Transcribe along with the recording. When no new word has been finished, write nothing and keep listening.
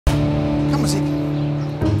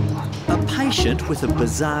patient with a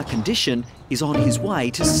bizarre condition is on his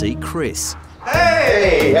way to see Chris.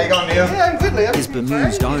 Hey! How you going, Neil? Yeah, I'm good, Leo. His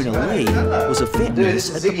bemused owner, Lee, was a vet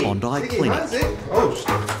nurse at the Bondi clinic. Oh,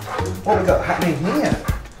 what we got happening here?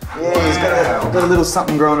 Yeah, he's got a little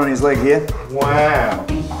something growing on his leg here. Wow.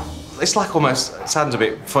 It's like almost, it sounds a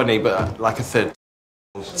bit funny, but like a third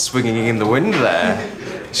swinging in the wind there.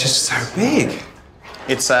 It's just so big.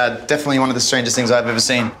 It's definitely one of the strangest things I've ever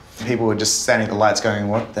seen. People were just standing at the lights going,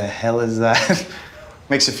 what the hell is that?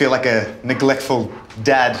 Makes you feel like a neglectful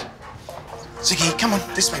dad. Ziggy, come on,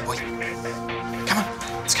 this way, boy. Come on,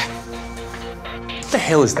 let's go. What the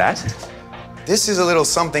hell is that? This is a little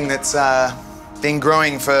something that's been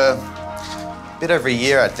growing for a bit over a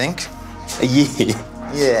year, I think. A year?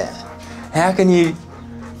 Yeah. How can you...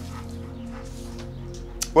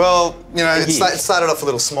 Well, you know, it started off a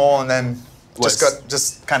little small and then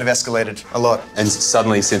just kind of escalated a lot. And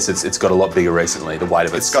suddenly, since it's got a lot bigger recently, the weight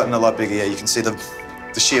of It's gotten a lot bigger, yeah. You can see the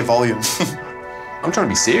sheer volume. I'm trying to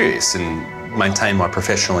be serious and maintain my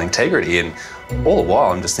professional integrity, and all the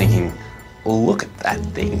while I'm just thinking, well, look at that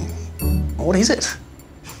thing. What is it?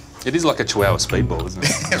 It is like a Chihuahua speedball, isn't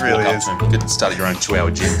it? It really is. You could start your own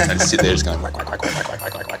Chihuahua gym and just sit there just going whack, whack, whack, whack, whack,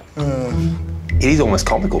 whack, whack, whack. It is almost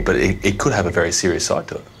comical, but it could have a very serious side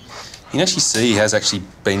to it. You can actually see he has actually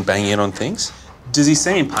been banging it on things. Does he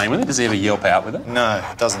seem in pain with it? Does he ever yelp out with it? No,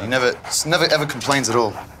 it doesn't. He never ever complains at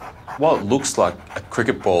all. While it looks like a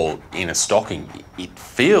cricket ball in a stocking, it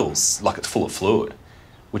feels like it's full of fluid,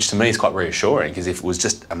 which to me is quite reassuring, because if it was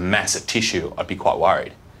just a mass of tissue, I'd be quite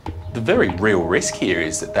worried. The very real risk here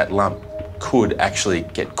is that that lump could actually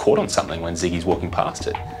get caught on something when Ziggy's walking past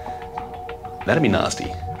it. That'd be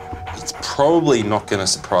nasty. It's probably not going to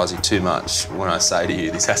surprise you too much when I say to you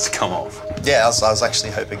this has to come off. Yeah, I was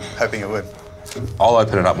actually hoping it would. I'll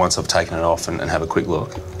open it up once I've taken it off and have a quick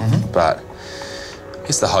look. But I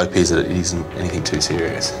guess the hope is that it isn't anything too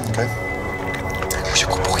serious. Okay. Who's your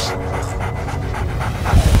good boy?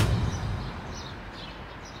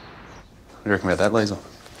 What do you reckon about that, Liesl?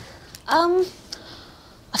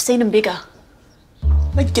 I've seen them bigger.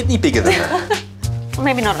 They get any bigger than that. Well,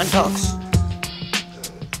 maybe not on dogs.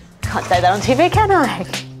 Can't say that on TV, can I?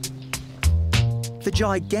 The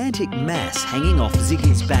gigantic mass hanging off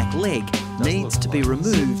Ziggy's back leg needs to be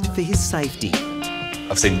removed for his safety.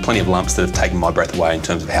 I've seen plenty of lumps that have taken my breath away in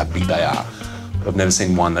terms of how big they are, but I've never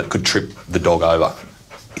seen one that could trip the dog over.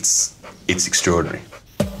 It's extraordinary.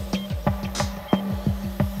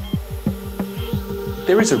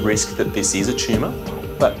 There is a risk that this is a tumour,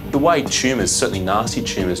 but the way tumours, certainly nasty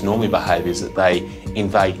tumours, normally behave is that they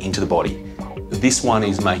invade into the body. This one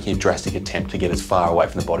is making a drastic attempt to get as far away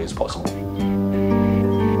from the body as possible.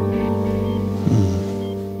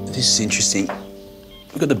 This is interesting.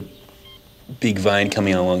 We've got the big vein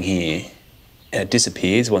coming along here, and it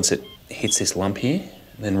disappears once it hits this lump here,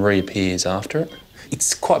 and then reappears after it.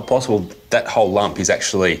 It's quite possible that whole lump is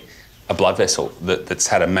actually a blood vessel that's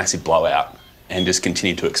had a massive blowout and just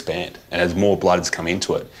continued to expand. And as more blood has come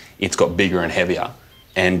into it, it's got bigger and heavier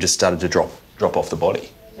and just started to drop off the body.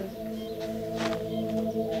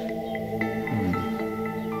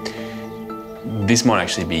 This might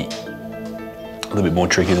actually be a little bit more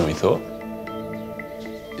tricky than we thought.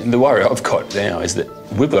 And the worry I've got now is that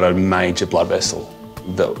we've got a major blood vessel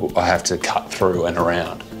that I have to cut through and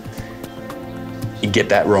around. You get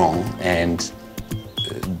that wrong and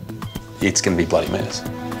it's going to be a bloody mess.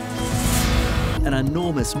 An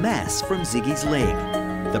enormous mass from Ziggy's leg.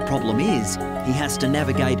 The problem is he has to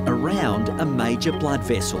navigate around a major blood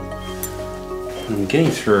vessel. I'm getting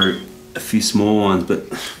through a few small ones, but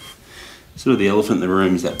sort of the elephant in the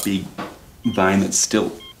room is that big vein that's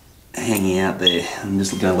still hanging out there. I'm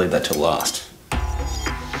just going to leave that till last.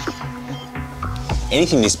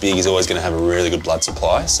 Anything this big is always going to have a really good blood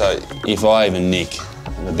supply, so if I even nick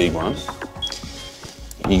the big one,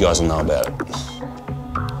 you guys will know about it.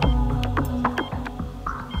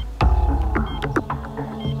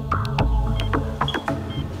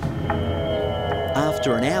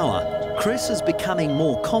 After an hour, Chris is becoming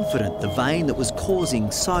more confident the vein that was causing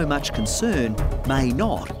so much concern may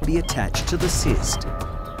not be attached to the cyst.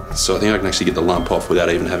 So I think I can actually get the lump off without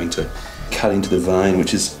even having to cut into the vein,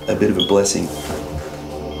 which is a bit of a blessing.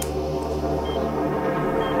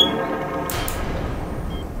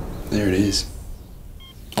 There it is.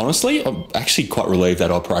 Honestly, I'm actually quite relieved that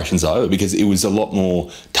operation's over because it was a lot more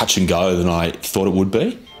touch and go than I thought it would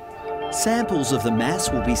be. Samples of the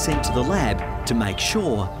mass will be sent to the lab to make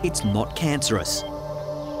sure it's not cancerous.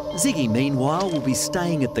 Ziggy, meanwhile, will be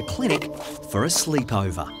staying at the clinic for a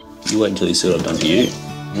sleepover. You wait until you see what I've done to you.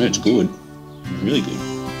 Yeah, it's good. It's really good.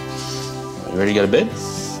 You ready to go to bed?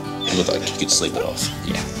 It looked like you could sleep it off.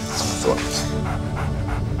 Yeah, that's what I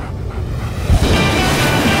thought.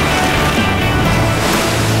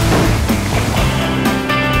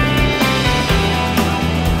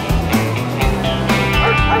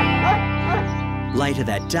 Later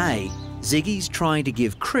that day, Ziggy's trying to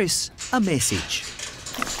give Chris a message.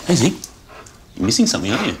 Hey, Zig. You're missing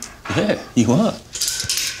something, aren't you? Yeah, you are.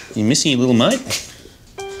 You're missing your little mate?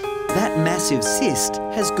 That massive cyst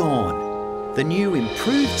has gone. The new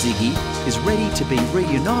improved Ziggy is ready to be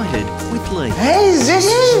reunited with Lee. Hey,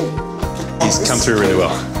 Ziggy! He's come through really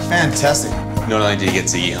well. Fantastic. Not only did you get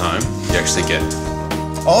Ziggy home, you actually get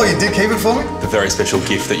Oh, you did keep it for me? the very special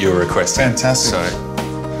gift that you were requesting. Fantastic. So,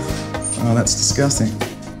 Oh, that's disgusting.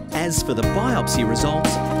 As for the biopsy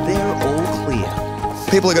results, they're all clear.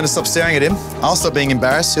 People are going to stop staring at him. I'll stop being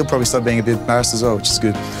embarrassed. He'll probably stop being a bit embarrassed as well, which is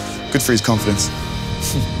good. Good for his confidence.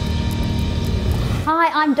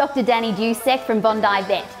 Hi, I'm Dr. Danny Dusek from Bondi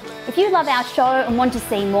Vet. If you love our show and want to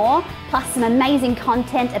see more, plus some amazing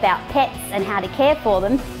content about pets and how to care for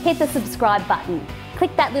them, hit the subscribe button.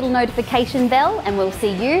 Click that little notification bell and we'll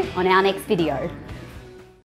see you on our next video.